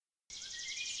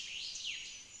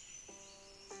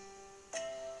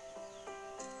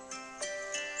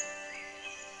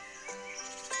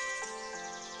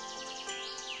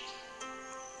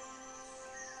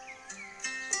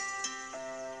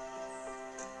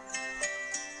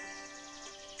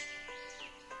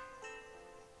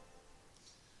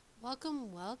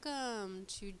Welcome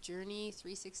to Journey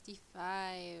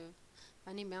 365,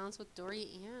 Finding Balance with Dory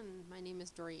Ann. My name is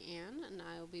Dory Ann, and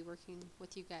I will be working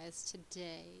with you guys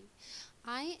today.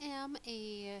 I am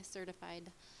a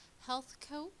certified health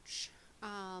coach,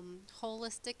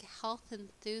 holistic health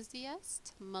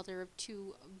enthusiast, mother of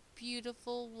two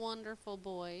beautiful, wonderful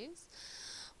boys,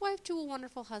 wife to a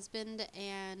wonderful husband,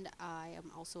 and I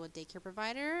am also a daycare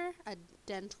provider, a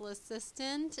dental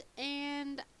assistant,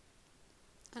 and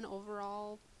an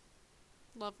overall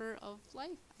lover of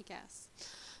life, I guess.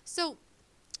 So,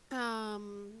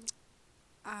 um,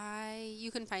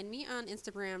 you can find me on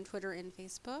Instagram, Twitter, and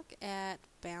Facebook at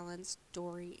Balanced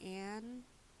Dory Ann,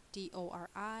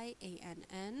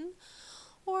 DORIANN,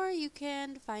 or you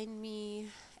can find me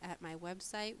at my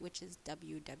website, which is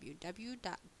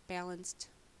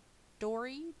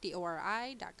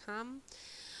www.balanceddory.com.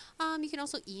 You can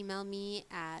also email me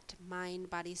at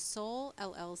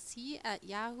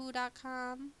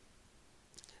mindbodysoulllc@yahoo.com.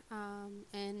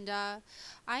 And I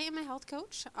am a health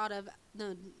coach out of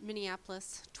the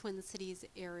Minneapolis Twin Cities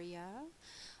area.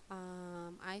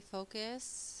 I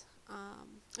focus,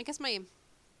 I guess my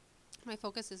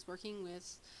focus is working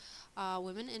with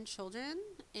women and children,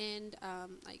 and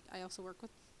I also work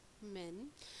with men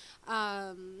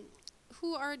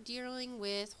who are dealing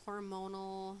with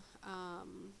hormonal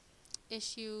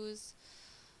issues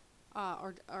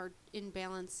or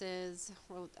imbalances,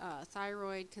 or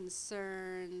thyroid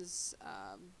concerns,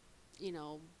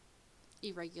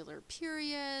 irregular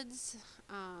periods,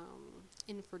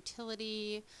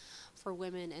 infertility for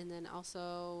women, and then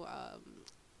also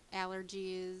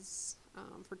allergies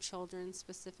for children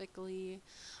specifically.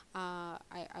 I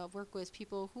work with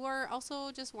people who are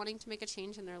also just wanting to make a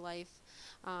change in their life,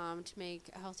 to make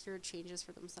healthier changes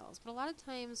for themselves. But a lot of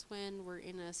times when we're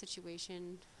in a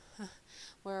situation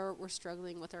where we're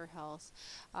struggling with our health,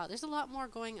 there's a lot more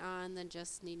going on than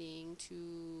just needing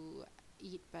to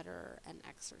eat better and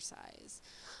exercise.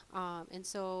 And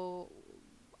so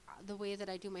the way that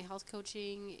I do my health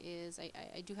coaching is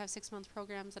I do have 6-month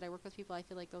programs that I work with people. I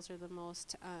feel like those are the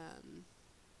most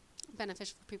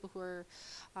beneficial for people who are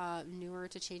newer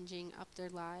to changing up their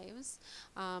lives.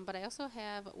 But I also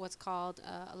have what's called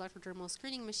electrodermal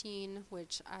screening machine,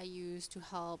 which I use to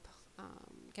help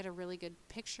get a really good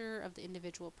picture of the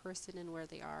individual person and where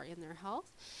they are in their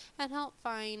health, and help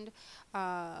find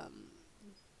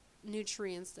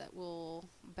nutrients that will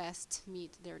best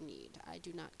meet their need. I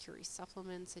do not carry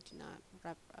supplements. I do not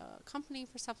rep a company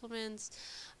for supplements,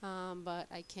 but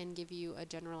I can give you a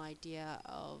general idea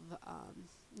of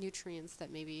nutrients that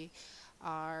maybe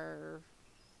are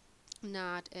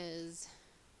not as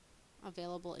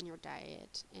available in your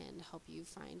diet, and help you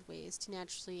find ways to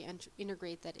naturally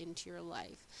integrate that into your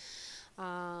life.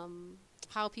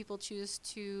 How people choose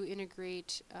to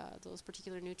integrate those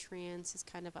particular nutrients is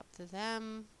kind of up to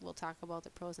them. We'll talk about the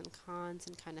pros and cons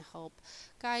and kind of help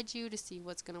guide you to see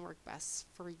what's going to work best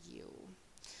for you.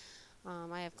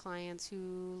 I have clients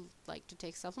who like to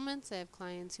take supplements. I have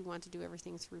clients who want to do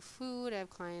everything through food. I have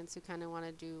clients who kind of want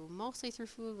to do mostly through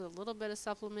food with a little bit of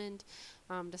supplement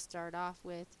to start off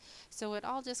with. So it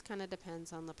all just kind of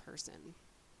depends on the person.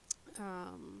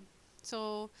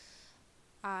 So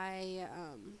I,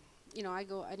 I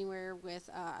go anywhere with,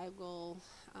 I will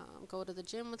go to the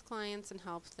gym with clients and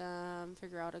help them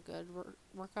figure out a good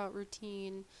workout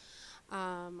routine.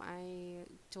 I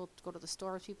will go to the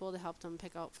store with people to help them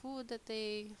pick out food that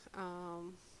they,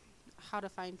 how to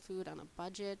find food on a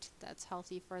budget that's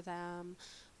healthy for them.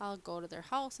 I'll go to their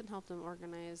house and help them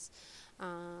organize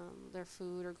their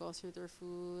food, or go through their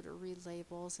food, or read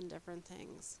labels and different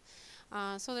things.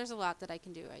 So there's a lot that I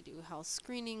can do. I do health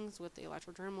screenings with the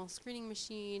electrodermal screening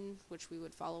machine, which we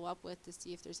would follow up with to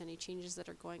see if there's any changes that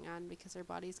are going on, because our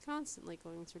body's constantly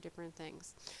going through different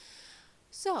things.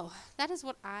 So that is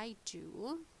what I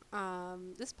do.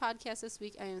 This podcast this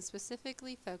week, I am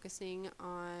specifically focusing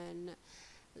on,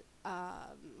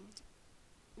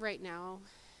 right now,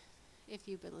 if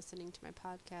you've been listening to my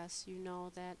podcast, you know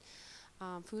that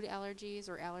food allergies,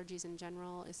 or allergies in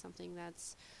general, is something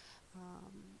that's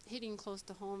hitting close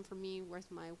to home for me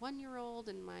with my 1-year-old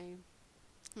and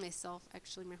myself.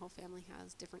 Actually, my whole family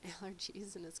has different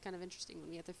allergies, and it's kind of interesting when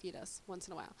we have to feed us once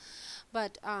in a while.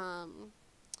 But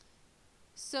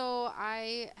so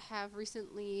I have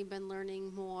recently been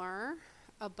learning more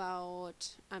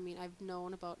about, I've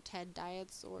known about TED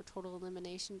diets, or total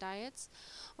elimination diets,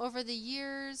 over the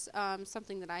years.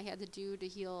 Something that I had to do to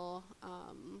heal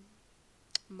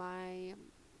my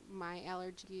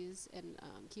allergies and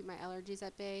keep my allergies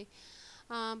at bay.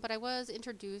 But I was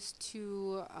introduced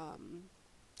to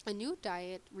a new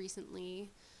diet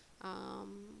recently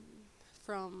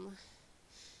from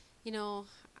You know,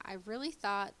 I really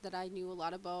thought that I knew a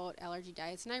lot about allergy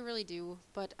diets, and I really do,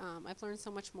 but I've learned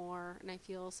so much more, and I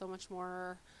feel so much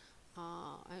more.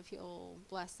 I feel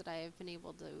blessed that I have been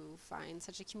able to find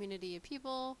such a community of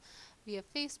people via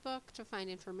Facebook to find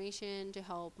information to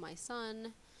help my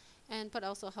son, and but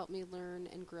also help me learn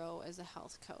and grow as a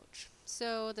health coach.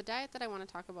 So the diet that I want to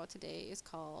talk about today is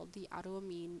called the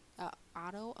autoimmune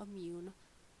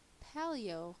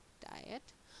paleo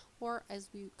diet, or as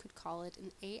we could call it,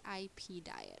 an AIP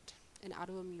diet, an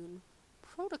autoimmune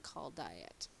protocol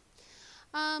diet.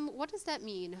 What does that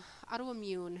mean?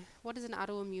 Autoimmune. What is an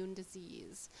autoimmune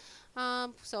disease?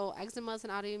 So eczema is an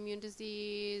autoimmune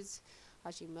disease.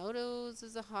 Hashimoto's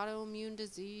is an autoimmune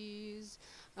disease.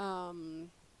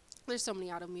 There's so many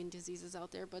autoimmune diseases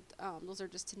out there, but those are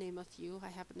just to name a few. I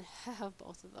happen to have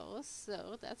both of those,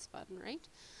 so that's fun, right?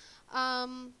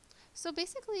 Um, so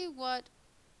basically, what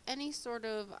any sort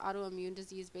of autoimmune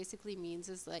disease basically means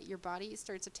is that your body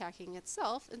starts attacking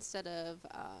itself instead of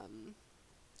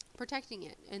protecting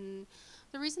it. And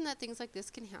the reason that things like this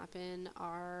can happen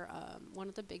are one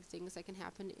of the big things that can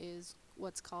happen is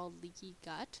what's called leaky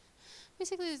gut.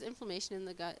 Basically, there's inflammation in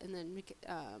the gut, and then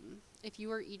if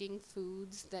you are eating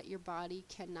foods that your body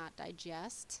cannot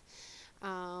digest,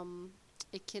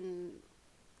 it can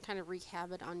kind of wreak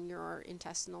havoc on your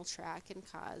intestinal tract and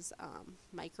cause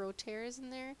micro tears in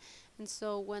there. And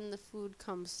so when the food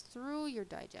comes through your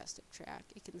digestive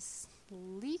tract, it can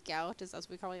leak out, as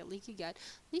we call it, leaky gut,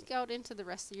 leak out into the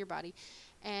rest of your body.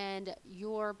 And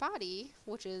your body,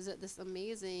 which is this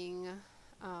amazing,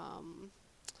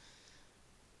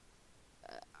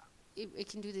 it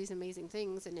can do these amazing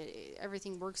things, and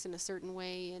everything works in a certain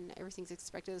way, and everything's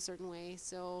expected a certain way.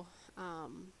 So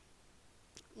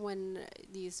when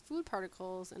these food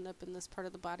particles end up in this part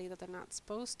of the body that they're not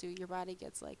supposed to, your body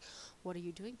gets like, what are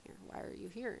you doing here? Why are you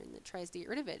here? And it tries to get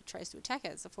rid of it. It tries to attack it.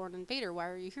 It's a foreign invader. Why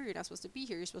are you here? You're not supposed to be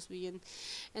here. You're supposed to be in.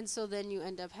 And so then you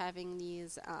end up having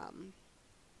these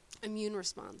immune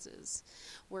responses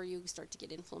where you start to get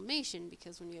inflammation,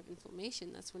 because when you have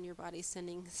inflammation, that's when your body's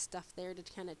sending stuff there to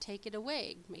kind of take it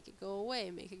away, make it go away,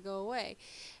 make it go away.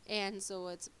 And so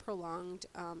it's prolonged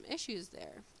issues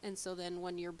there. And so then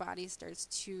when your body starts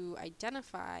to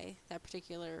identify that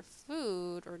particular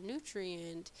food or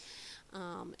nutrient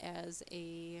as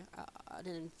an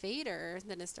invader,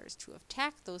 then it starts to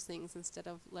attack those things instead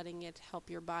of letting it help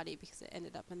your body because it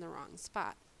ended up in the wrong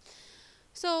spot.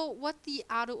 So what the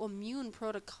autoimmune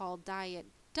protocol diet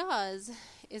does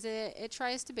is it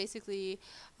tries to basically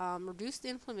reduce the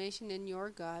inflammation in your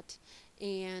gut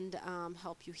and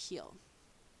help you heal.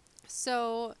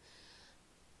 So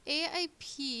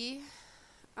AIP,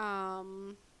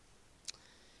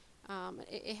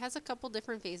 it has a couple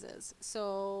different phases.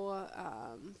 So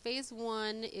phase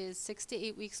 1 is 6 to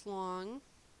 8 weeks long.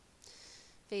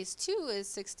 Phase 2 is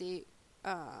 6 to 8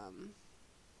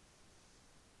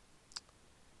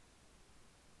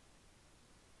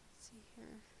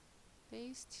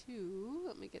 Phase 2,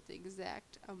 let me get the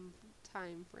exact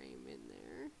time frame in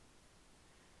there.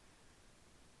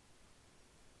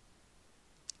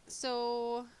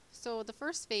 So the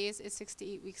first phase is 6 to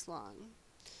 8 weeks long.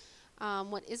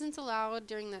 What isn't allowed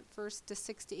during that first to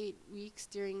 6 to 8 weeks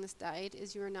during this diet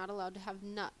is you are not allowed to have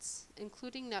nuts,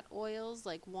 including nut oils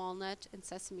like walnut and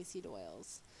sesame seed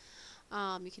oils.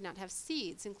 You cannot have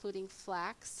seeds, including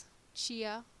flax,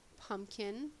 chia,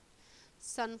 pumpkin,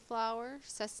 sunflower,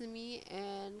 sesame,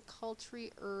 and culture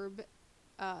herb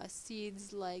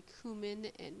seeds like cumin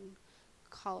and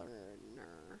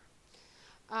coriander.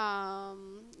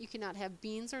 You cannot have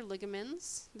beans or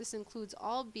ligaments. This includes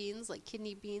all beans like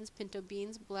kidney beans, pinto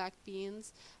beans, black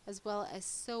beans, as well as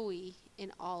soy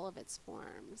in all of its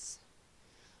forms.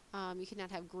 You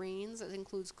cannot have grains. That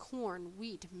includes corn,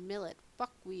 wheat, millet,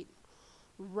 buckwheat,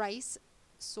 rice,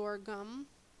 sorghum,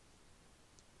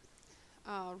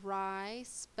 rye,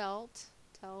 spelt,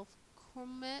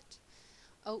 telfcomet,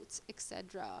 oats,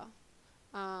 etc.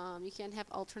 You can't have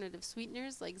alternative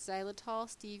sweeteners like xylitol,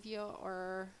 stevia,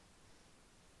 or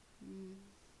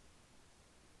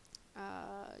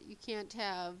you can't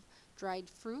have dried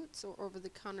fruits or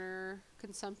over-the-counter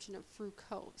consumption of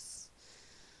fructose.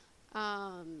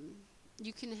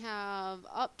 You can have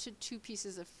up to 2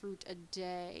 pieces of fruit a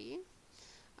day.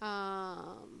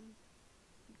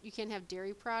 You can't have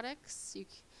dairy products.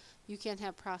 You can't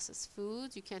have processed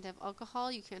foods. You can't have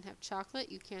alcohol. You can't have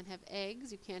chocolate. You can't have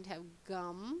eggs. You can't have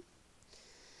gum.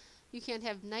 You can't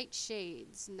have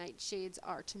nightshades. Nightshades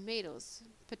are tomatoes,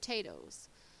 potatoes,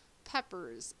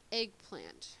 peppers,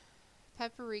 eggplant,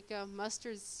 paprika,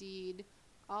 mustard seed,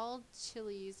 all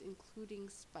chilies, including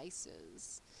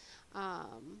spices.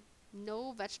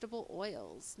 No vegetable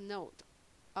oils. Note,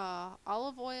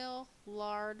 olive oil,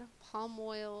 lard, palm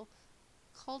oil,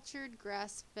 cultured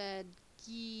grass-fed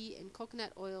ghee, and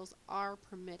coconut oils are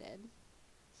permitted.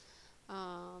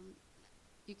 Um,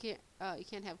 you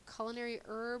can't have culinary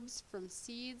herbs from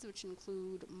seeds, which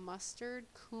include mustard,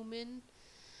 cumin,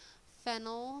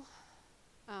 fennel,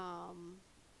 um,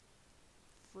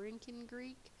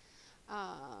 Greek,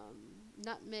 um,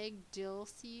 nutmeg, dill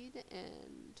seed,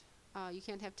 and you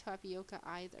can't have tapioca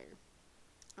either.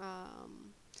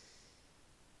 Um,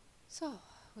 so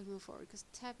we move forward because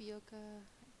tapioca,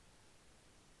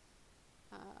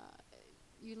 uh,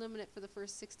 you limit it for the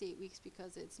first 6 to 8 weeks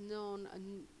because it's known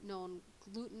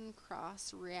gluten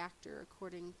cross reactor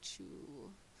according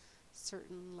to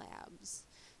certain labs.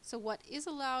 So what is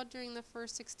allowed during the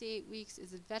first 6 to 8 weeks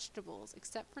is vegetables,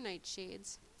 except for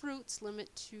nightshades. Fruits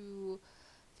limit to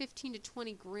 15 to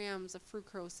 20 grams of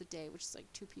fructose a day, which is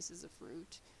like 2 pieces of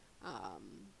fruit.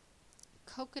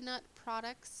 Coconut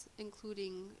products,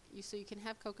 so you can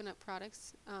have coconut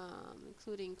products,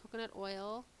 including coconut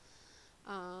oil,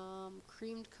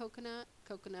 creamed coconut,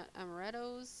 coconut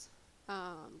amarettos,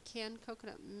 canned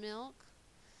coconut milk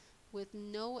with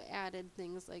no added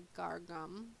things like gar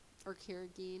gum or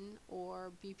carrageenan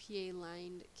or BPA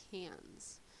lined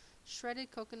cans. Shredded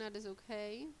coconut is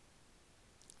okay.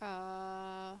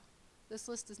 This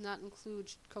list does not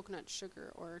include coconut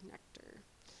sugar or nectar.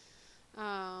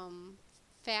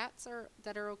 Fats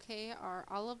that are okay are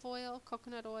olive oil,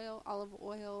 olive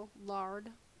oil, lard,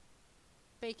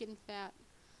 bacon fat,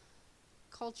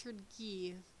 cultured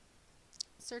ghee,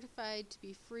 certified to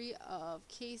be free of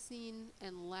casein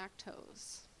and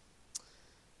lactose.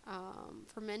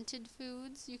 Fermented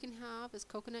foods you can have is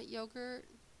coconut yogurt,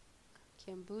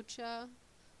 kombucha,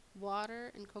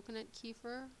 water, and coconut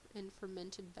kefir, and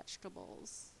fermented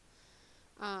vegetables.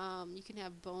 You can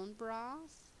have bone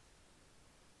broth.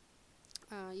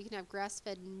 You can have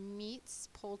grass-fed meats,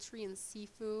 poultry, and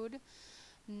seafood.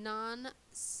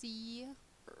 Non-seed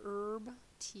herb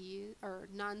teas,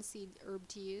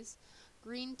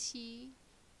 green tea,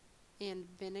 and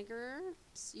vinegar.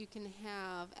 So you can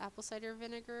have apple cider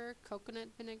vinegar, coconut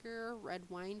vinegar, red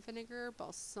wine vinegar,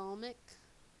 balsamic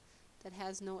that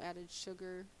has no added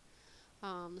sugar.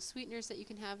 The sweeteners that you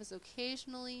can have is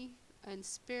occasionally and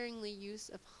sparingly use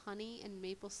of honey and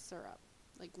maple syrup,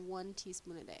 like 1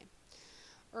 teaspoon a day.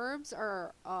 Herbs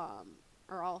are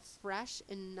all fresh,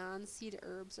 and non-seed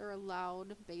herbs are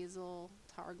allowed: basil,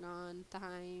 tarragon,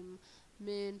 thyme,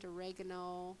 mint,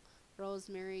 oregano,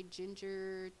 rosemary,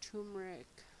 ginger, turmeric,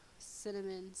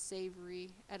 cinnamon, savory,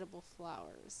 edible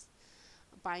flowers.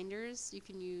 Binders, you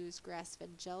can use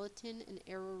grass-fed gelatin and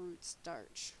arrowroot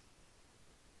starch.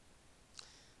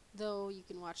 Though you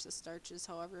can watch the starches,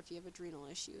 however, if you have adrenal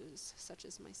issues, such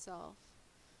as myself.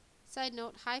 Side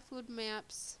note, high food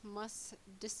maps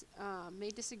may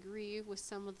disagree with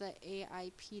some of the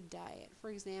AIP diet. For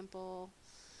example,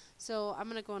 so I'm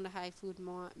going to go into high food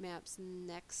maps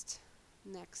next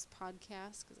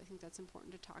podcast because I think that's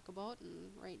important to talk about,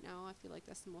 and right now I feel like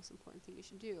that's the most important thing you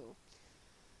should do.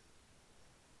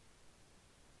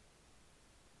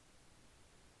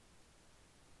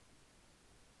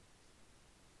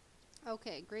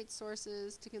 Okay, great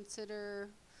sources to consider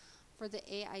for the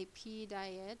AIP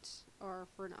diet, or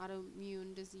for an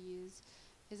autoimmune disease,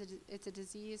 it's a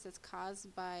disease that's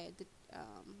caused by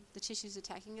the tissues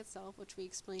attacking itself, which we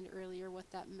explained earlier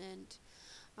what that meant.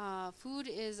 Food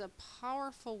is a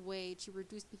powerful way to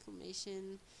reduce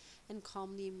inflammation and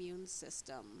calm the immune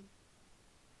system.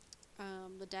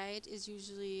 The diet is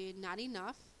usually not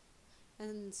enough,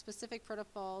 and specific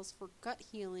protocols for gut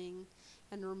healing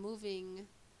and removing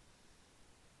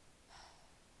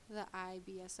the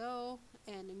IBSO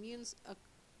and immune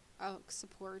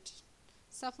support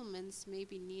supplements may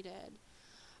be needed.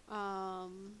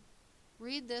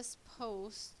 Read this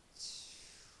post.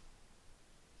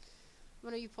 I'm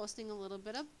going to be posting a little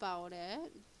bit about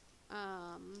it.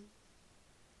 I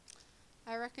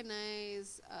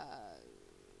recognize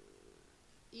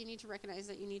you need to recognize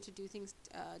that you need to do things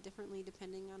differently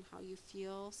depending on how you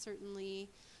feel. Certainly,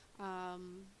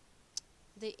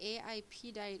 the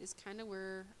AIP diet is kind of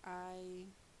where I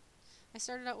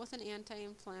started out with an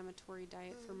anti-inflammatory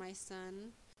diet for my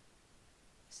son.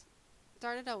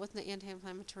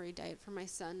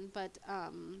 But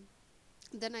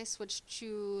then I switched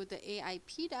to the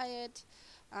AIP diet.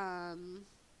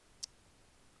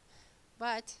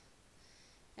 But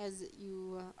as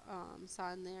you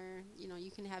saw in there,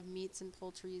 you can have meats and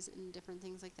poultries and different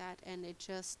things like that, and it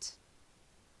just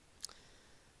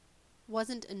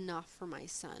wasn't enough for my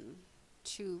son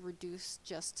to reduce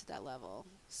just to that level.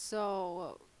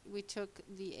 So we took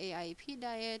the AIP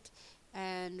diet,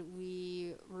 and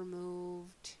we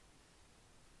removed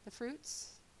the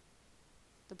fruits,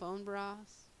 the bone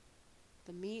broth,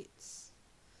 the meats.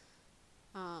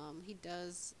 He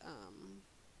does,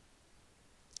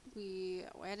 we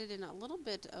added in a little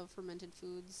bit of fermented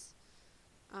foods.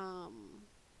 Um,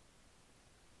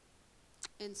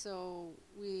 and so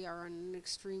we are on an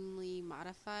extremely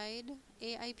modified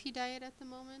AIP diet at the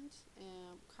moment,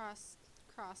 crossed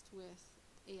with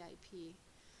AIP.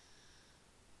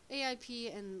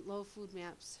 AIP and low food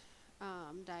maps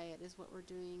diet is what we're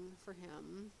doing for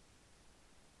him.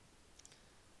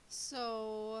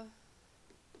 So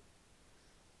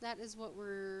that is what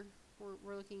we're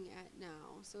looking at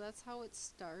now. So that's how it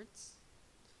starts.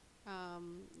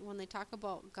 When they talk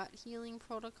about gut healing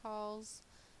protocols,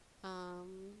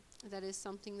 that is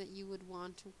something that you would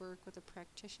want to work with a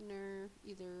practitioner,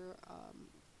 either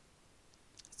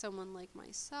someone like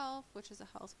myself, which is a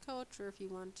health coach, or if you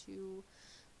want to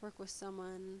work with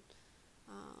someone,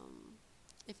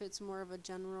 if it's more of a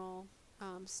general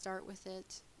start with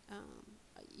it,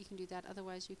 you can do that.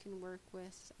 Otherwise, you can work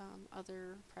with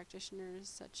other practitioners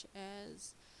such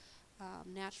as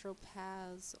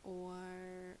naturopaths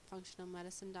or functional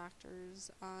medicine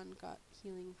doctors on gut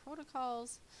healing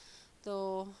protocols,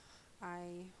 though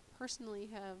I personally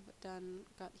have done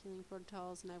gut healing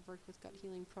protocols, and I've worked with gut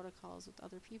healing protocols with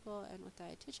other people and with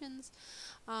dietitians,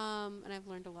 and I've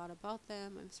learned a lot about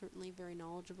them. I'm certainly very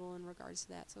knowledgeable in regards to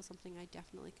that, so something I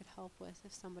definitely could help with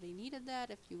if somebody needed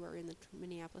that. If you are in the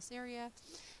Minneapolis area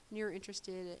and you're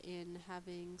interested in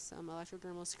having some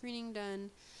electrodermal screening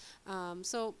done.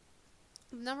 So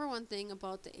number one thing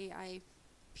about the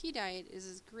AIP diet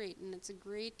is great, and it's a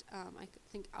great, I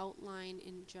think, outline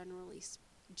in generally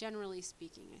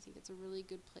speaking. I think it's a really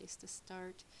good place to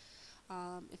start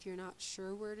if you're not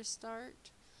sure where to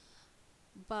start.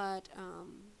 But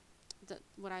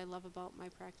what I love about my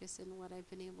practice and what I've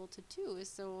been able to do is,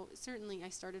 so certainly I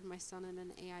started my son on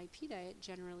an AIP diet,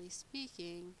 generally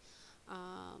speaking.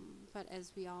 But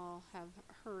as we all have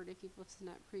heard, if you've listened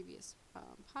to previous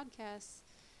podcasts,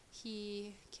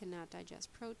 he cannot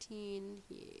digest protein.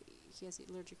 He has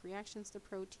allergic reactions to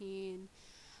protein.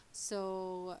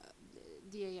 So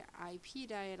the AIP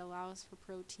diet allows for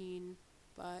protein,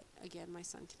 but again, my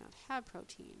son cannot have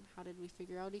protein. How did we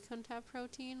figure out he couldn't have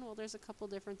protein? Well, there's a couple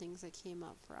different things that came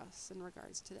up for us in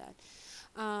regards to that.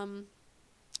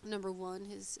 Number one,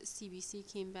 his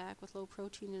CBC came back with low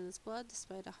protein in his blood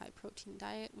despite a high protein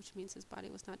diet, which means his body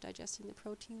was not digesting the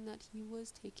protein that he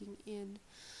was taking in.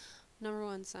 Number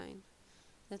one sign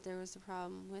that there was a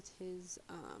problem with his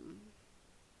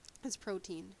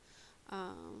protein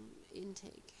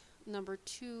intake. Number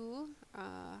two,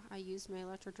 I used my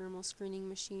electrodermal screening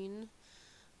machine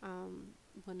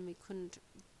when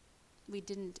we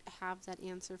didn't have that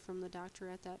answer from the doctor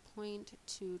at that point,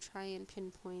 to try and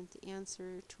pinpoint the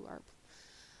answer to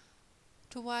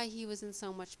why he was in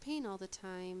so much pain all the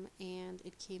time, and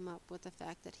it came up with the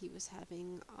fact that he was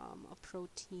having a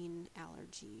protein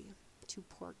allergy to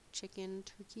pork, chicken,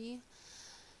 turkey,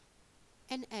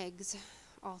 and eggs,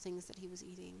 all things that he was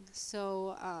eating.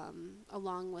 So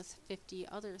along with 50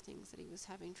 other things that he was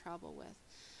having trouble with.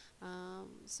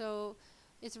 So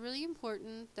it's really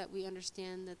important that we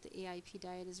understand that the AIP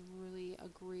diet is really a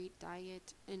great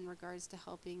diet in regards to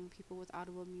helping people with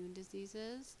autoimmune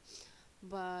diseases,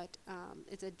 but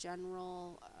it's a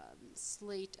general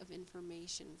slate of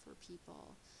information for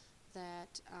people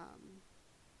that,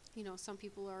 some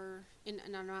people are, and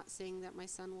I'm not saying that my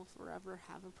son will forever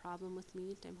have a problem with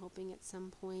meat. I'm hoping at some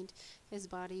point his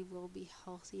body will be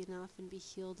healthy enough and be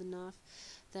healed enough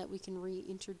that we can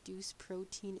reintroduce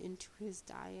protein into his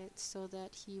diet so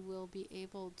that he will be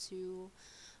able to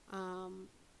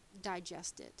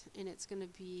digest it. And it's going to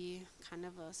be kind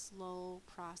of a slow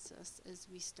process as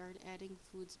we start adding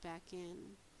foods back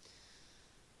in.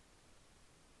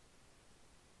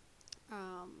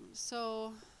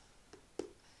 So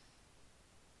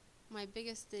my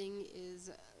biggest thing is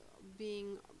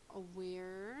being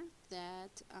aware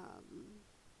that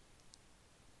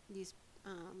these,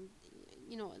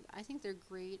 I think they're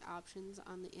great options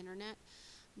on the internet,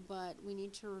 but we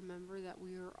need to remember that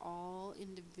we are all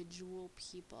individual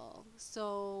people.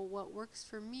 So what works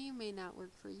for me may not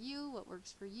work for you. What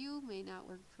works for you may not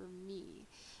work for me.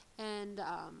 And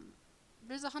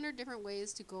there's 100 different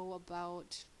ways to go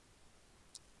about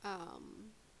I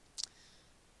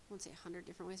won't say 100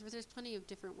 different ways, but there's plenty of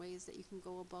different ways that you can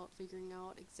go about figuring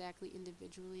out exactly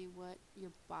individually what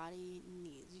your body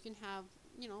needs. You can have,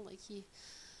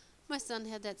 my son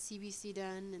had that CBC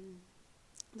done, and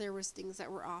there was things that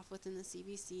were off within the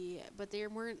CBC, but they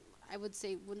weren't, I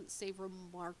wouldn't say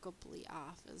remarkably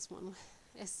off,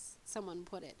 as someone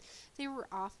put it. They were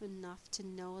off enough to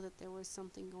know that there was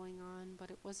something going on, but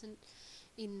it wasn't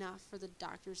enough for the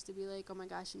doctors to be like, oh my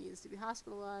gosh, he needs to be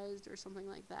hospitalized or something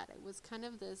like that. It was kind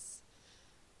of this,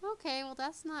 okay, well,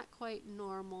 that's not quite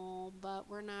normal, but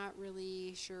we're not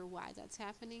really sure why that's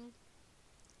happening.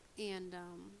 And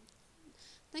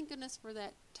thank goodness for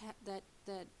that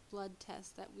blood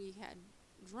test that we had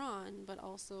drawn, but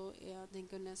also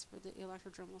thank goodness for the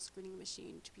electrodermal screening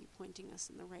machine to be pointing us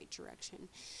in the right direction.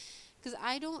 Because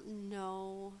I don't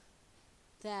know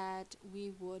that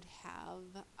we would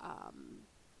have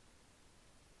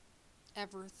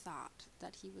ever thought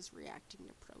that he was reacting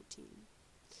to protein.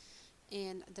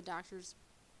 And the doctors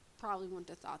probably wouldn't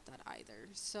have thought that either.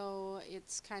 So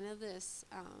it's kind of this,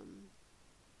 I'm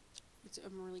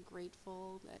really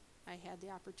grateful that I had the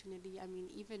opportunity. I mean,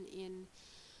 even in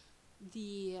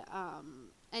the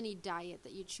any diet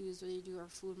that you choose, whether you do a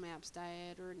Food Maps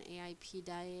diet or an AIP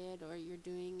diet, or you're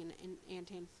doing an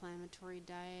anti-inflammatory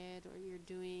diet, or you're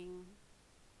doing,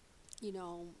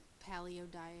 paleo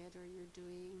diet, or you're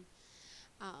doing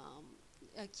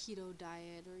a keto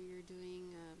diet, or you're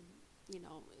doing,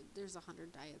 there's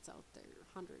 100 diets out there,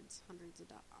 hundreds of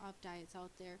diets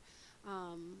out there.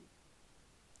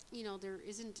 There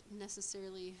isn't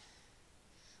necessarily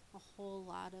a whole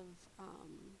lot of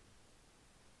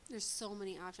there's so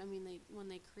many options. I mean, when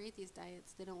they create these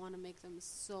diets, they don't want to make them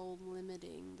so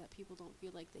limiting that people don't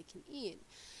feel like they can eat.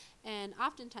 And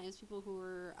oftentimes, people who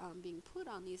are being put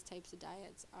on these types of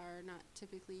diets are not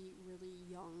typically really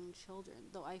young children,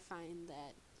 though I find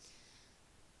that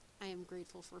I am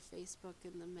grateful for Facebook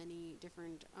and the many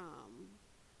different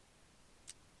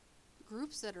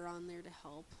groups that are on there to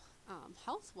help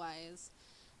health-wise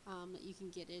that you can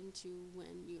get into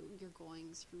when you're going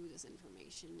through this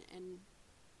information. And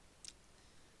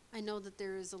I know that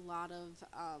there is a lot of,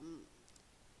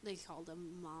 they call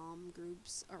them mom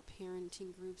groups or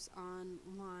parenting groups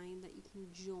online that you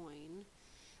can join.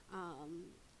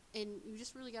 And you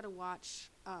just really got to watch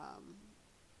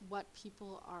what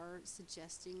people are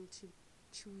suggesting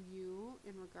to you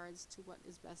in regards to what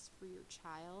is best for your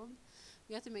child.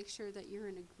 You have to make sure that you're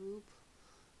in a group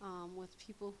with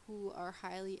people who are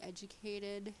highly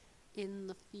educated in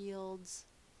the fields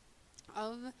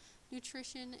of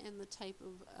nutrition and the type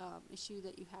of issue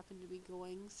that you happen to be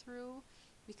going through,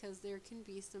 because there can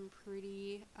be some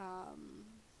pretty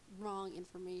wrong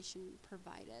information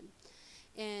provided.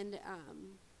 And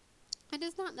it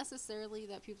is not necessarily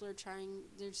that people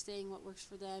they're saying what works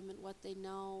for them and what they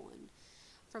know and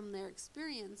from their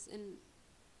experience, and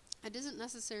it isn't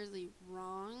necessarily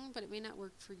wrong, but it may not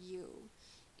work for you.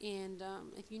 And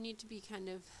if you need to be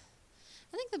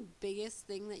I think the biggest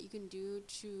thing that you can do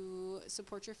to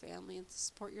support your family and to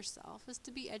support yourself is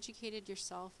to be educated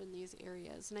yourself in these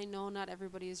areas. And I know not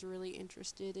everybody is really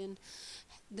interested in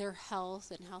their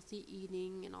health and healthy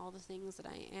eating and all the things that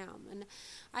I am. And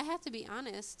I have to be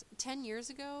honest, 10 years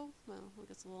ago, well, I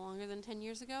guess a little longer than 10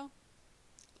 years ago,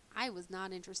 I was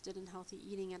not interested in healthy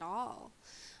eating at all.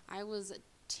 I was a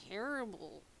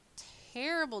terrible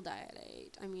diet I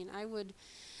ate.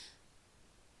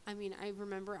 I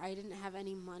remember I didn't have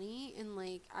any money, and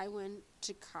I went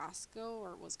to Costco,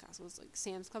 or it was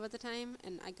Sam's Club at the time,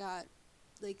 and I got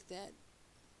that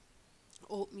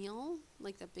oatmeal,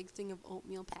 that big thing of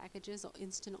oatmeal packages,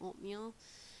 instant oatmeal,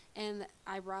 and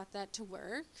I brought that to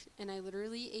work, and I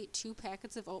literally ate 2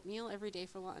 packets of oatmeal every day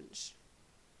for lunch.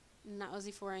 And that was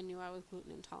before I knew I was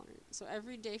gluten intolerant. So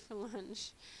every day for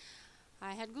lunch,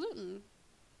 I had gluten,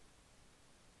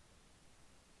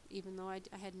 even though I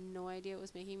had no idea it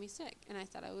was making me sick, and I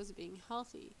thought I was being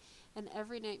healthy. And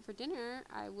every night for dinner,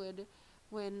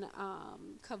 when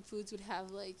Cub Foods would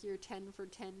have your 10 for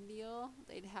 10 deal,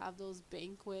 they'd have those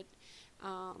banquet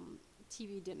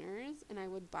TV dinners, and I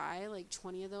would buy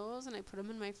 20 of those, and I put them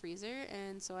in my freezer,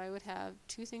 and so I would have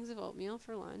 2 things of oatmeal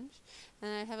for lunch,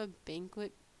 and I'd have a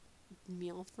banquet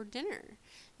meal for dinner,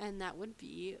 and that would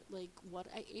be what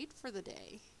I ate for the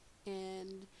day.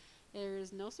 And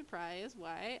there's no surprise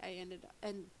why I ended up,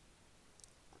 and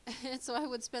so I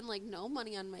would spend no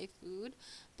money on my food,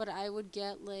 but I would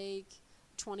get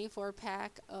 24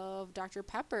 pack of Dr.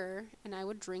 Pepper, and I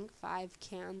would drink 5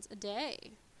 cans a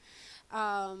day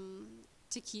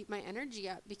to keep my energy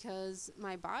up, because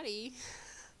my body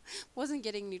wasn't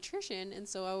getting nutrition, and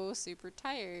so I was super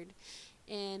tired.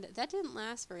 And that didn't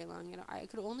last very long.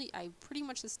 I pretty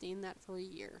much sustained that for a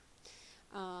year.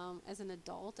 As an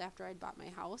adult, after I'd bought my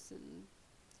house, and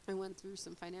I went through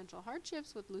some financial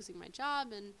hardships with losing my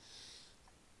job, and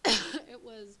it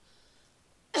was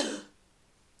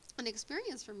an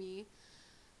experience for me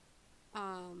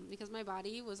because my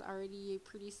body was already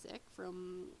pretty sick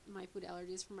from my food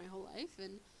allergies for my whole life.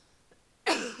 And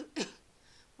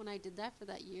when I did that for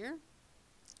that year,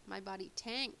 my body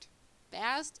tanked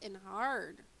fast and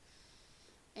hard.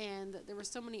 And there were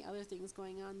so many other things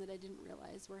going on that I didn't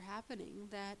realize were happening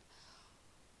that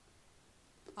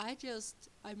I just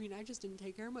didn't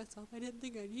take care of myself. I didn't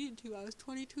think I needed to. I was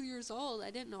 22 years old.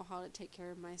 I didn't know how to take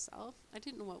care of myself. I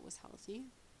didn't know what was healthy.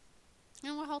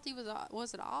 And what healthy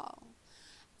was at all.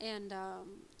 And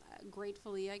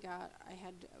gratefully, I got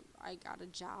a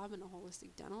job in a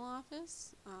holistic dental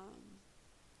office,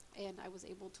 and I was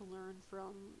able to learn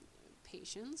from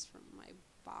patients, from my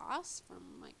boss,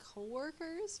 from my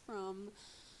coworkers, from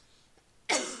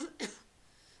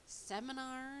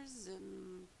seminars,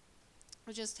 and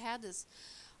I just had this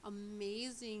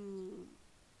amazing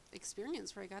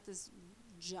experience where I got this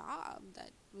job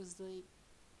that was like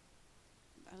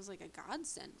a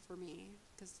godsend for me,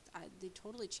 because they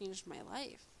totally changed my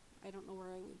life. I don't know where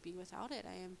I would be without it.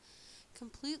 I am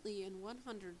completely and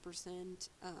 100%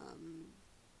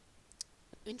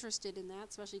 interested in that,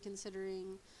 especially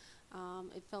considering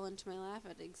it fell into my lap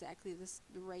at exactly the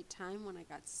right time when I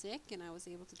got sick, and I was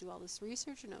able to do all this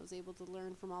research, and I was able to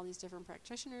learn from all these different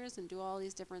practitioners and do all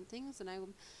these different things. And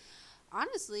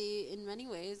honestly, in many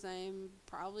ways, I'm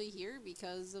probably here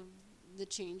because of the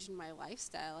change in my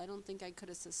lifestyle. I don't think I could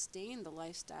have sustained the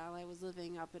lifestyle I was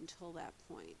living up until that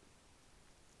point.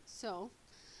 So,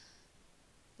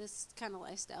 this kind of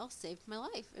lifestyle saved my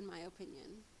life, in my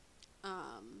opinion.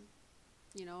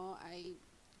 I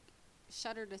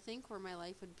shudder to think where my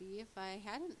life would be if I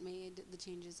hadn't made the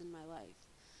changes in my life.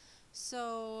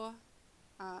 So,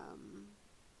 that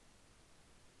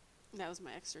was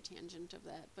my extra tangent of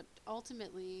that. But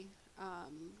ultimately,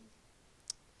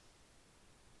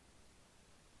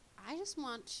 I just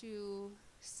want to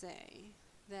say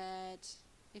that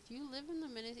if you live in the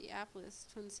Minneapolis,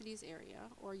 Twin Cities area,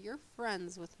 or you're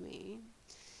friends with me,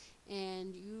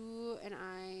 and you and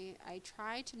I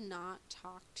try to not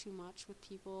talk too much with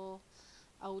people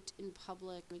out in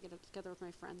public. I get together with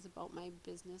my friends about my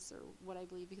business or what I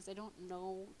believe, because I don't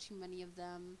know too many of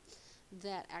them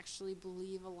that actually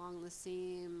believe along the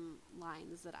same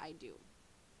lines that I do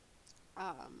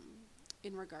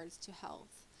in regards to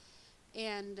health.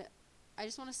 And I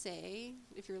just want to say,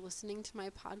 if you're listening to my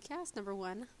podcast, number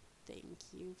one, thank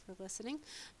you for listening.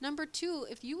 Number two,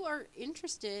 if you are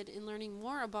interested in learning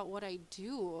more about what I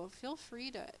do, feel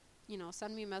free to,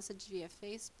 send me a message via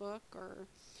Facebook or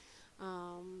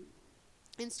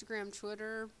Instagram,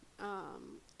 Twitter,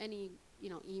 any,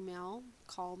 email,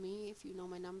 call me if you know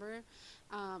my number.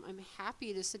 I'm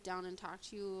happy to sit down and talk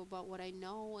to you about what I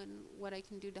know and what I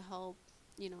can do to help,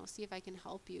 see if I can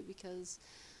help you, because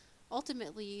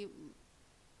ultimately,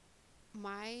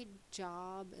 my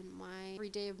job and my every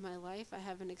day of my life, I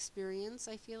have an experience,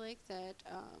 I feel like, that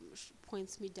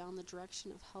points me down the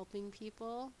direction of helping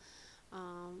people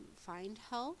find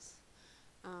health.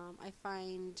 I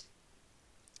find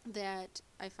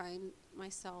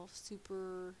myself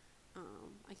super,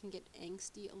 I can get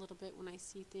angsty a little bit when I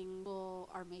see people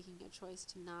are making a choice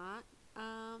to not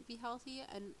be healthy.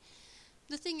 And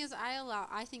the thing is,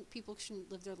 I think people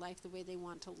shouldn't live their life the way they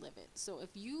want to live it. So if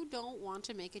you don't want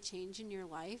to make a change in your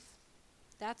life,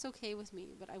 that's okay with me.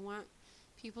 But I want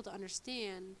people to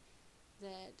understand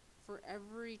that for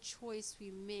every choice we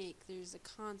make, there's a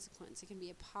consequence. It can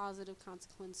be a positive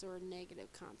consequence or a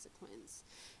negative consequence.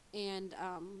 And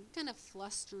kind of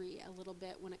flustery a little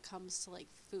bit when it comes to like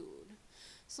food.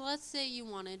 So let's say you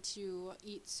wanted to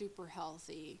eat super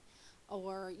healthy,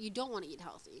 or you don't want to eat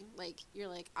healthy. Like, you're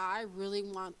like, I really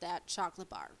want that chocolate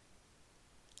bar.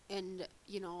 And,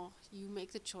 you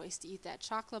make the choice to eat that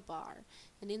chocolate bar.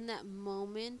 And in that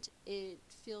moment, it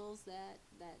feels that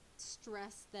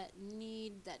stress, that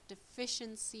need, that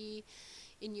deficiency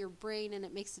in your brain, and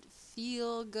it makes it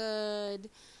feel good.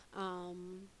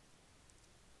 And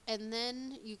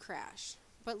then you crash.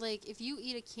 But, like, if you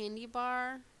eat a candy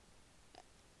bar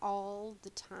all the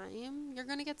time, you're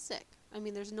going to get sick. I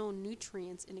mean, there's no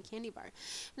nutrients in a candy bar. And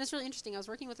it's really interesting. I was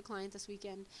working with a client this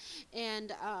weekend,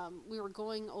 and we were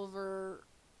going over,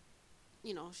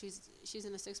 she's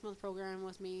in a 6-month program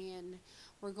with me, and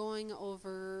we're going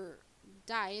over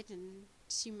diet, and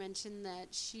she mentioned that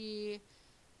she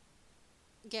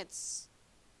gets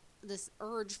this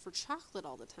urge for chocolate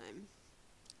all the time.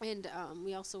 And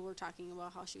we also were talking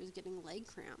about how she was getting leg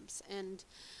cramps. And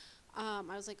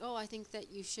I was like, I think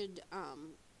that you should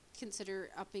consider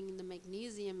upping the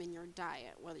magnesium in your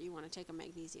diet, whether you want to take a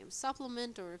magnesium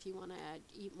supplement or if you want to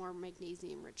eat more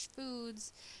magnesium rich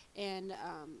foods. And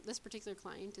this particular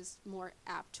client is more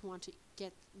apt to want to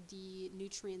get the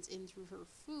nutrients in through her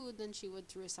food than she would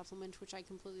through a supplement, which I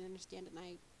completely understand, and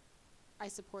I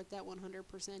support that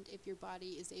 100%. If your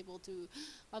body is able to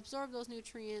absorb those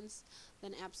nutrients,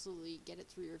 then absolutely get it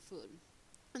through your food.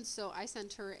 And so I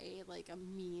sent her a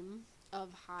meme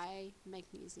of high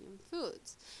magnesium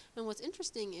foods. And what's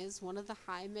interesting is one of the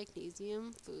high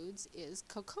magnesium foods is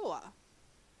cocoa.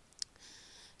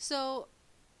 So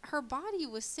her body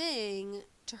was saying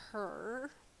to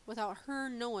her, without her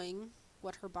knowing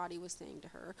what her body was saying to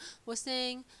her, was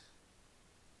saying,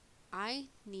 I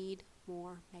need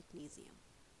more magnesium.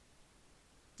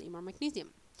 Need more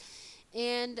magnesium.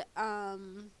 And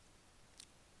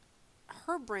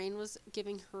her brain was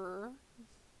giving her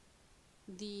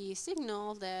the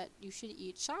signal that you should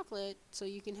eat chocolate so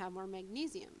you can have more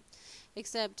magnesium.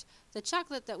 Except the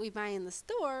chocolate that we buy in the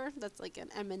store, that's like an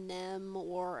M&M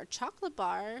or a chocolate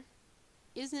bar,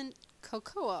 isn't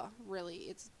cocoa, really.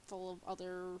 It's full of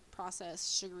other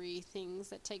processed sugary things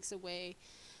that takes away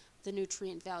the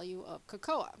nutrient value of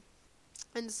cocoa.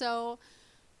 And so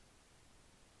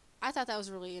I thought that was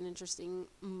really an interesting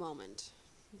moment.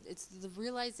 It's the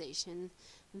realization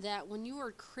that when you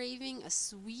are craving a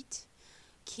sweet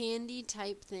candy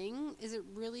type thing, is it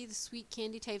really the sweet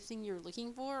candy type thing you're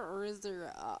looking for, or is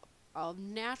there a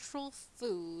natural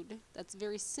food that's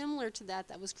very similar to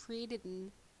that was created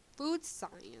in food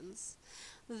science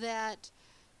that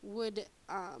would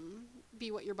be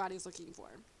what your body's looking for?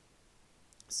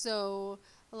 So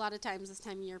a lot of times this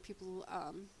time of year, people,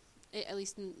 at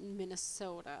least in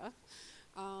Minnesota,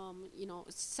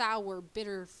 sour,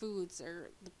 bitter foods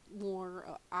are the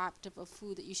more apt of a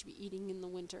food that you should be eating in the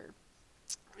winter.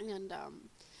 And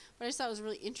but I just thought it was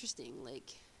really interesting.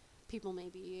 Like, people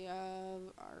maybe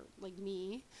are like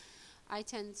me. I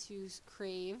tend to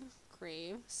crave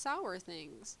sour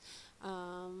things.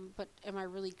 But am I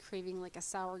really craving like a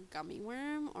sour gummy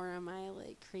worm, or am I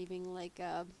like craving like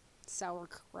a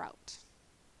sauerkraut?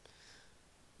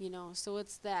 So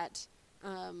it's that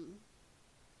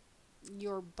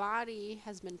your body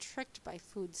has been tricked by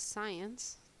food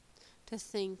science to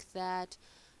think that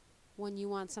when you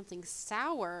want something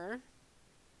sour,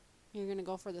 you're going to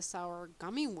go for the sour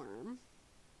gummy worm,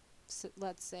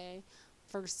 let's say,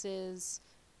 versus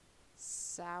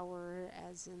sour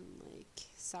as in like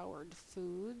soured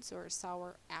foods or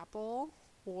sour apple,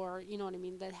 or you know what I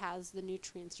mean, that has the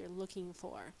nutrients you're looking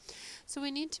for. So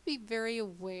we need to be very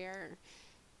aware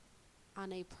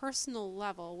on a personal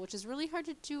level, which is really hard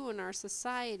to do in our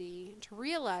society, to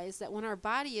realize that when our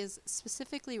body is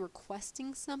specifically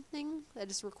requesting something, that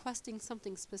is requesting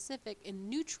something specific in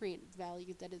nutrient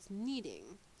value that it's needing.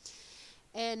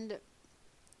 And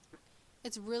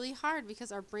it's really hard because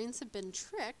our brains have been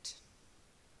tricked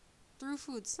through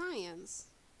food science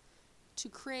to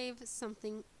crave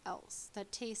something else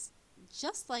that tastes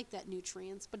just like that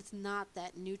nutrients, but it's not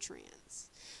that nutrients.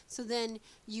 So then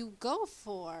you go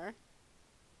for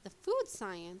the food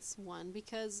science one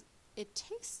because it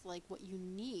tastes like what you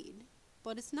need,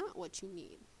 but it's not what you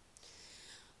need.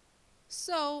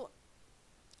 So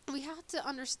we have to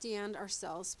understand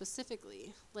ourselves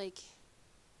specifically. Like,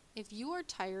 if you are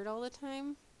tired all the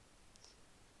time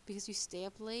because you stay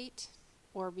up late,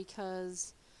 or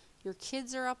because your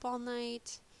kids are up all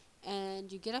night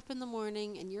and you get up in the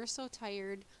morning and you're so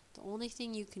tired, the only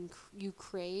thing you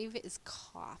crave is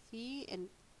coffee and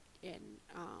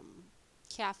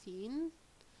caffeine,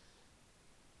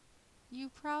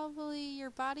 your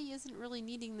body isn't really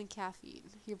needing the caffeine.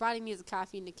 Your body needs the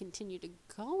caffeine to continue to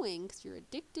going because you're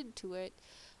addicted to it,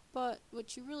 but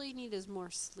what you really need is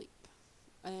more sleep.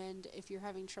 And if you're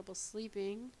having trouble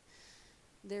sleeping,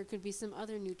 there could be some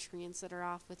other nutrients that are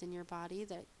off within your body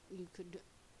that you could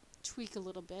tweak a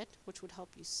little bit, which would help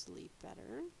you sleep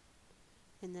better.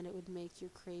 And then it would make your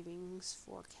cravings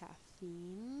for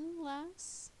caffeine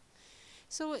less.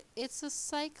 So it's a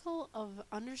cycle of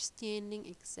understanding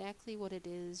exactly what it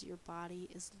is your body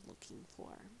is looking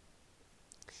for.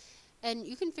 And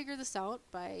you can figure this out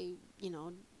by,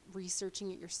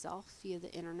 researching it yourself via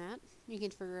the internet. You can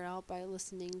figure it out by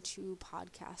listening to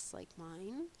podcasts like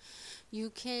mine. You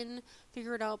can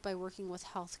figure it out by working with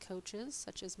health coaches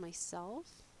such as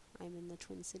myself. I'm in the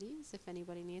Twin Cities if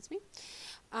anybody needs me.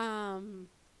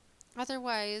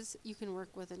 Otherwise, you can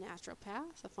work with a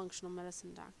naturopath, a functional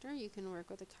medicine doctor. You can work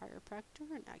with a chiropractor,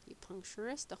 an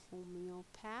acupuncturist, a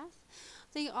homeopath.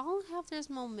 They all have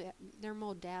their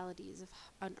modalities.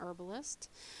 An herbalist.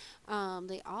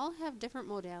 They all have different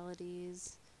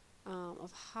modalities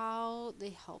of how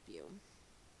they help you.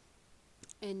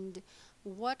 and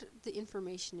what the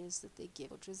information is that they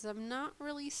give, which is I'm not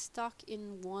really stuck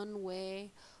in one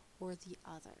way or the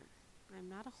other. I'm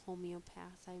not a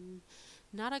homeopath. I'm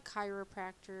not a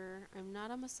chiropractor. I'm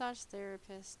not a massage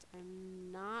therapist.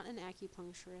 I'm not an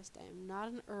acupuncturist. I am not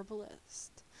an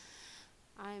herbalist.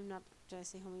 I am not, did I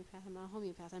say homeopath? I'm not a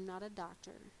homeopath. I'm not a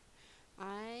doctor.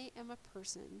 I am a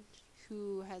person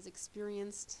who has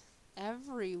experienced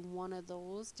every one of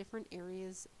those different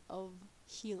areas of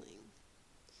healing.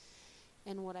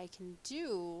 And what I can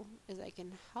do is I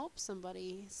can help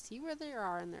somebody see where they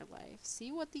are in their life,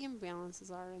 see what the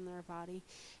imbalances are in their body,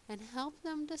 and help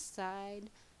them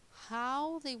decide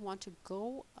how they want to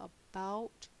go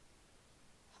about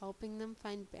helping them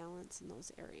find balance in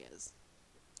those areas.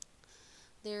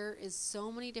 There is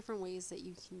so many different ways that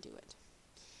you can do it.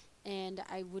 And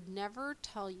I would never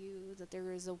tell you that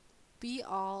there is a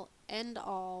be-all,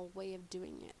 end-all way of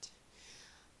doing it.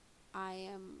 I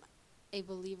am a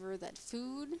believer that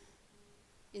food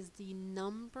is the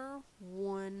number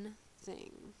one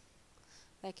thing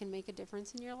that can make a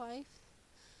difference in your life.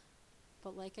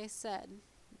 But like I said,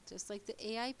 just like the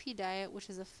AIP diet, which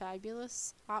is a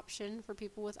fabulous option for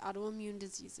people with autoimmune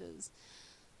diseases,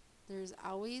 there's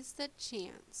always that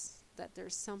chance that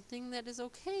there's something that is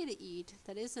okay to eat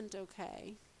that isn't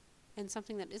okay, and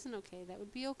something that isn't okay that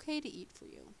would be okay to eat for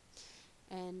you.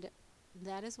 And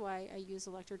that is why I use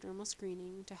electrodermal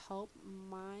screening to help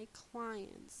my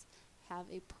clients have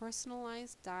a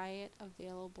personalized diet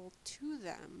available to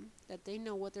them, that they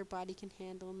know what their body can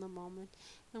handle in the moment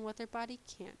and what their body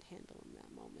can't handle in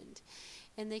that moment.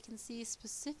 And they can see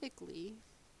specifically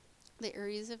the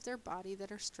areas of their body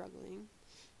that are struggling,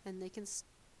 and they can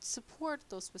support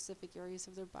those specific areas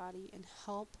of their body and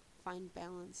help find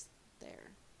balance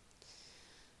there.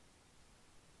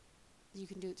 You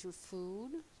can do it through food,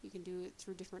 you can do it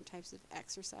through different types of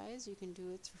exercise, you can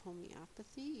do it through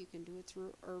homeopathy, you can do it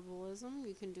through herbalism,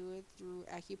 you can do it through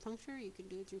acupuncture, you can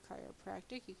do it through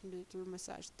chiropractic, you can do it through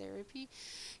massage therapy,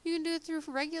 you can do it through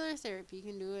regular therapy, you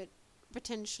can do it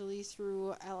potentially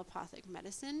through allopathic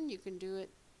medicine, you can do it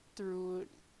through,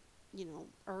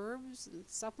 herbs and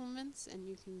supplements, and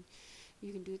you can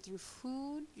do it through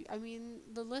food. I mean,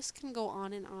 the list can go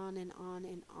on and on and on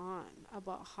and on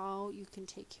about how you can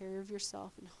take care of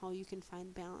yourself and how you can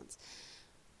find balance.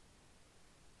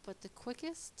 But the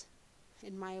quickest,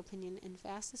 in my opinion, and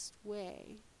fastest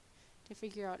way to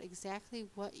figure out exactly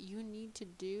what you need to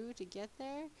do to get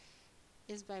there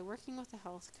is by working with a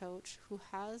health coach who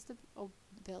has the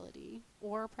ability,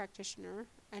 or a practitioner,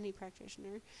 any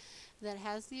practitioner, that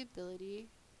has the ability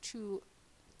to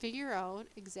figure out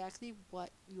exactly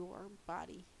what your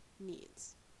body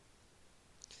needs.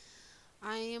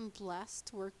 I am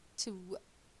blessed to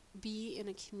be in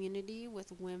a community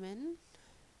with women,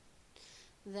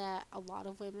 that a lot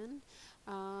of women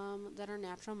that are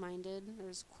natural minded.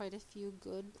 There's quite a few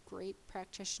great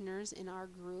practitioners in our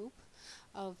group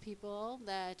of people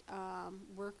that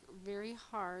work very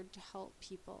hard to help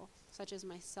people, such as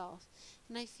myself.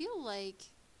 And I feel like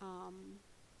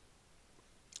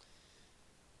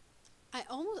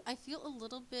I feel a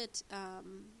little bit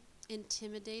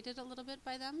intimidated a little bit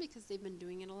by them, because they've been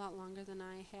doing it a lot longer than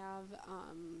I have.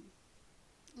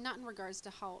 Not in regards to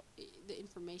how the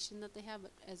information that they have,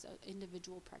 but as an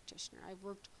individual practitioner. I've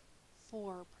worked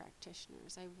for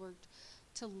practitioners. I've worked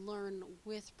to learn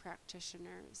with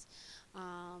practitioners.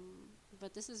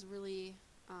 But this is really,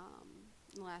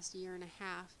 the last year and a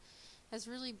half, has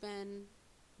really been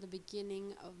the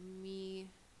beginning of me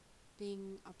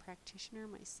being a practitioner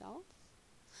myself.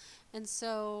 And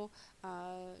so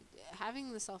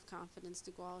having the self-confidence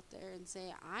to go out there and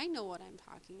say, I know what I'm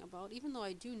talking about, even though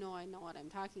I do know I know what I'm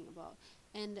talking about,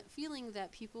 and feeling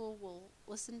that people will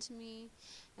listen to me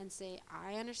and say,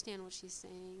 I understand what she's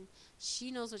saying,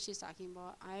 she knows what she's talking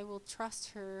about, I will trust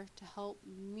her to help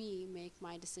me make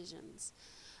my decisions.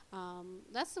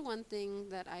 That's the one thing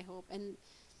that I hope and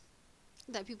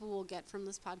that people will get from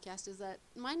this podcast, is that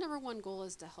my number one goal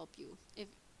is to help you. If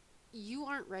you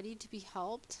aren't ready to be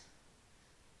helped,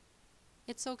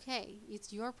 it's okay.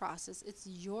 It's your process. It's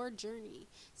your journey.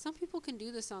 Some people can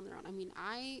do this on their own.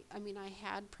 I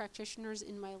had practitioners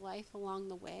in my life along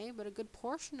the way, but a good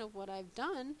portion of what I've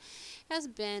done has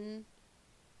been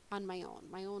on my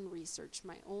own research,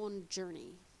 my own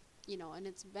journey, and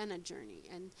it's been a journey.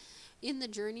 And in the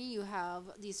journey, you have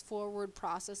these forward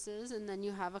processes, and then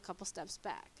you have a couple steps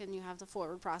back, and you have the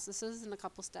forward processes and a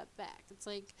couple steps back. It's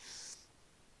like,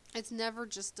 it's never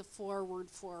just a forward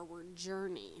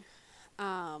journey.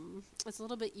 It's a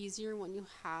little bit easier when you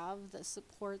have the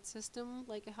support system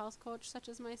like a health coach such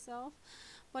as myself,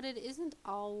 but it isn't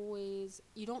always,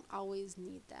 you don't always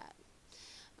need that.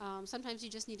 Sometimes you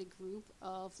just need a group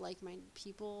of like-minded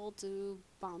people to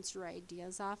bounce your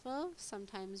ideas off of.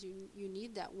 Sometimes you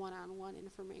need that one-on-one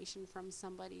information from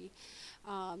somebody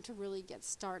to really get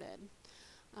started.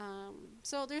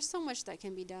 So there's so much that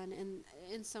can be done,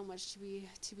 and so much to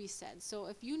be said. So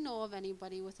if you know of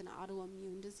anybody with an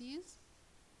autoimmune disease,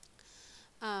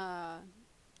 uh,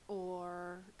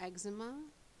 or eczema,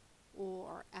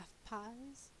 or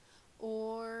FPIES,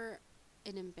 or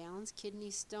an imbalanced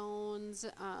kidney stones,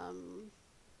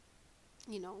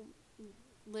 you know,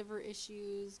 liver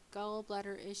issues,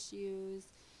 gallbladder issues,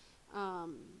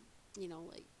 um,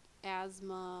 like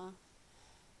asthma,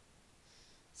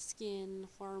 skin,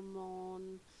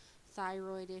 hormone,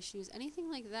 thyroid issues,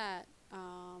 anything like that.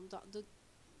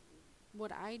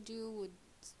 What I do would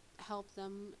help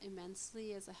them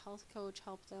immensely as a health coach,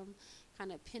 help them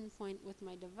kind of pinpoint with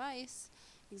my device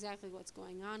exactly what's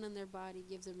going on in their body,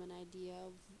 gives them an idea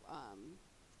of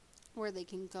where they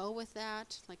can go with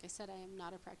that. Like I said, I am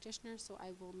not a practitioner, so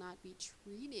I will not be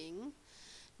treating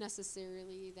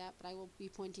necessarily that, but I will be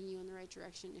pointing you in the right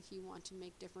direction if you want to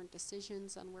make different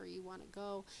decisions on where you want to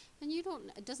go. And it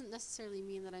doesn't necessarily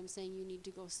mean that I'm saying you need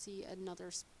to go see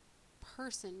another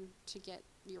person to get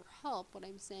your help. What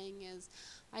I'm saying is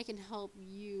I can help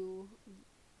you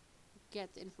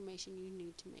get the information you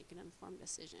need to make an informed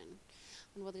decision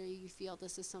on whether you feel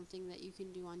this is something that you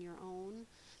can do on your own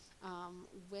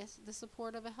with the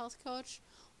support of a health coach,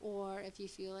 or if you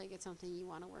feel like it's something you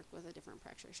want to work with a different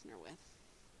practitioner with.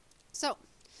 So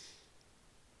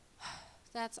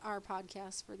that's our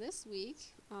podcast for this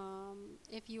week.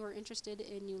 If you are interested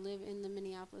and you live in the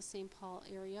Minneapolis-St. Paul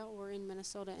area, or in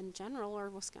Minnesota in general, or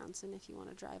Wisconsin, if you want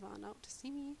to drive on out to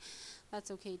see me,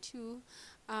 that's okay too.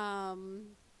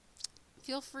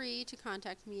 Feel free to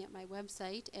contact me at my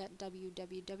website at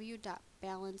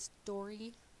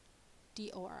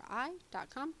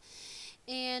www.balancedori.com,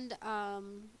 and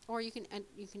or you can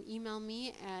email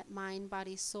me at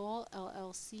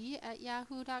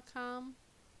mindbodysoulllc@yahoo.com.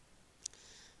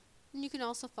 And you can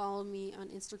also follow me on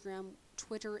Instagram,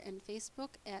 Twitter, and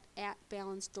Facebook at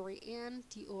 @balancedoriann,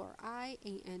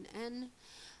 DORIANN,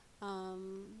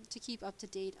 to keep up to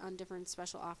date on different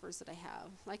special offers that I have.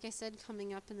 Like I said,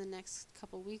 coming up in the next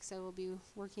couple weeks, I will be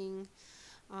working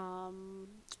one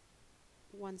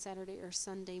Saturday or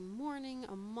Sunday morning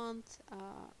a month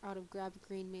out of Grab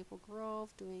Green Maple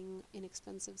Grove, doing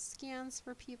inexpensive scans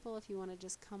for people if you want to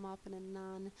just come up in a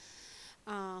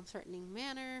non-threatening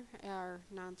manner, or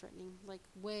non-threatening like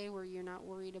way where you're not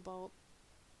worried about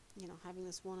having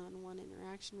this one-on-one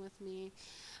interaction with me.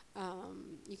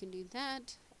 You can do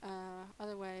that.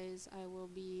 Otherwise, I will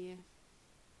be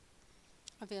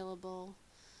available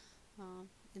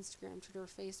Instagram, Twitter,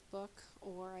 Facebook,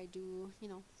 or I do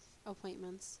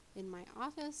appointments in my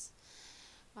office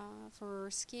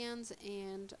for scans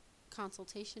and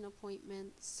consultation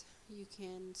appointments. You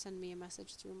can send me a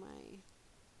message through my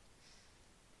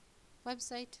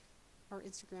website, or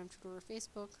Instagram, Twitter, or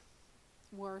Facebook,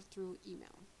 or through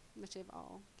email, which I've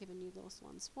all given you those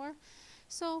ones for.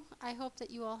 So I hope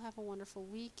that you all have a wonderful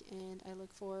week, and I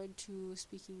look forward to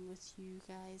speaking with you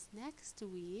guys next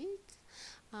week.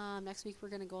 Next week we're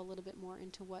going to go a little bit more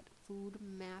into what food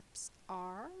maps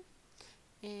are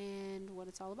and what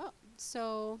it's all about.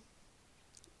 So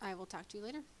I will talk to you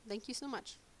later. Thank you so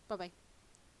much. Bye-bye.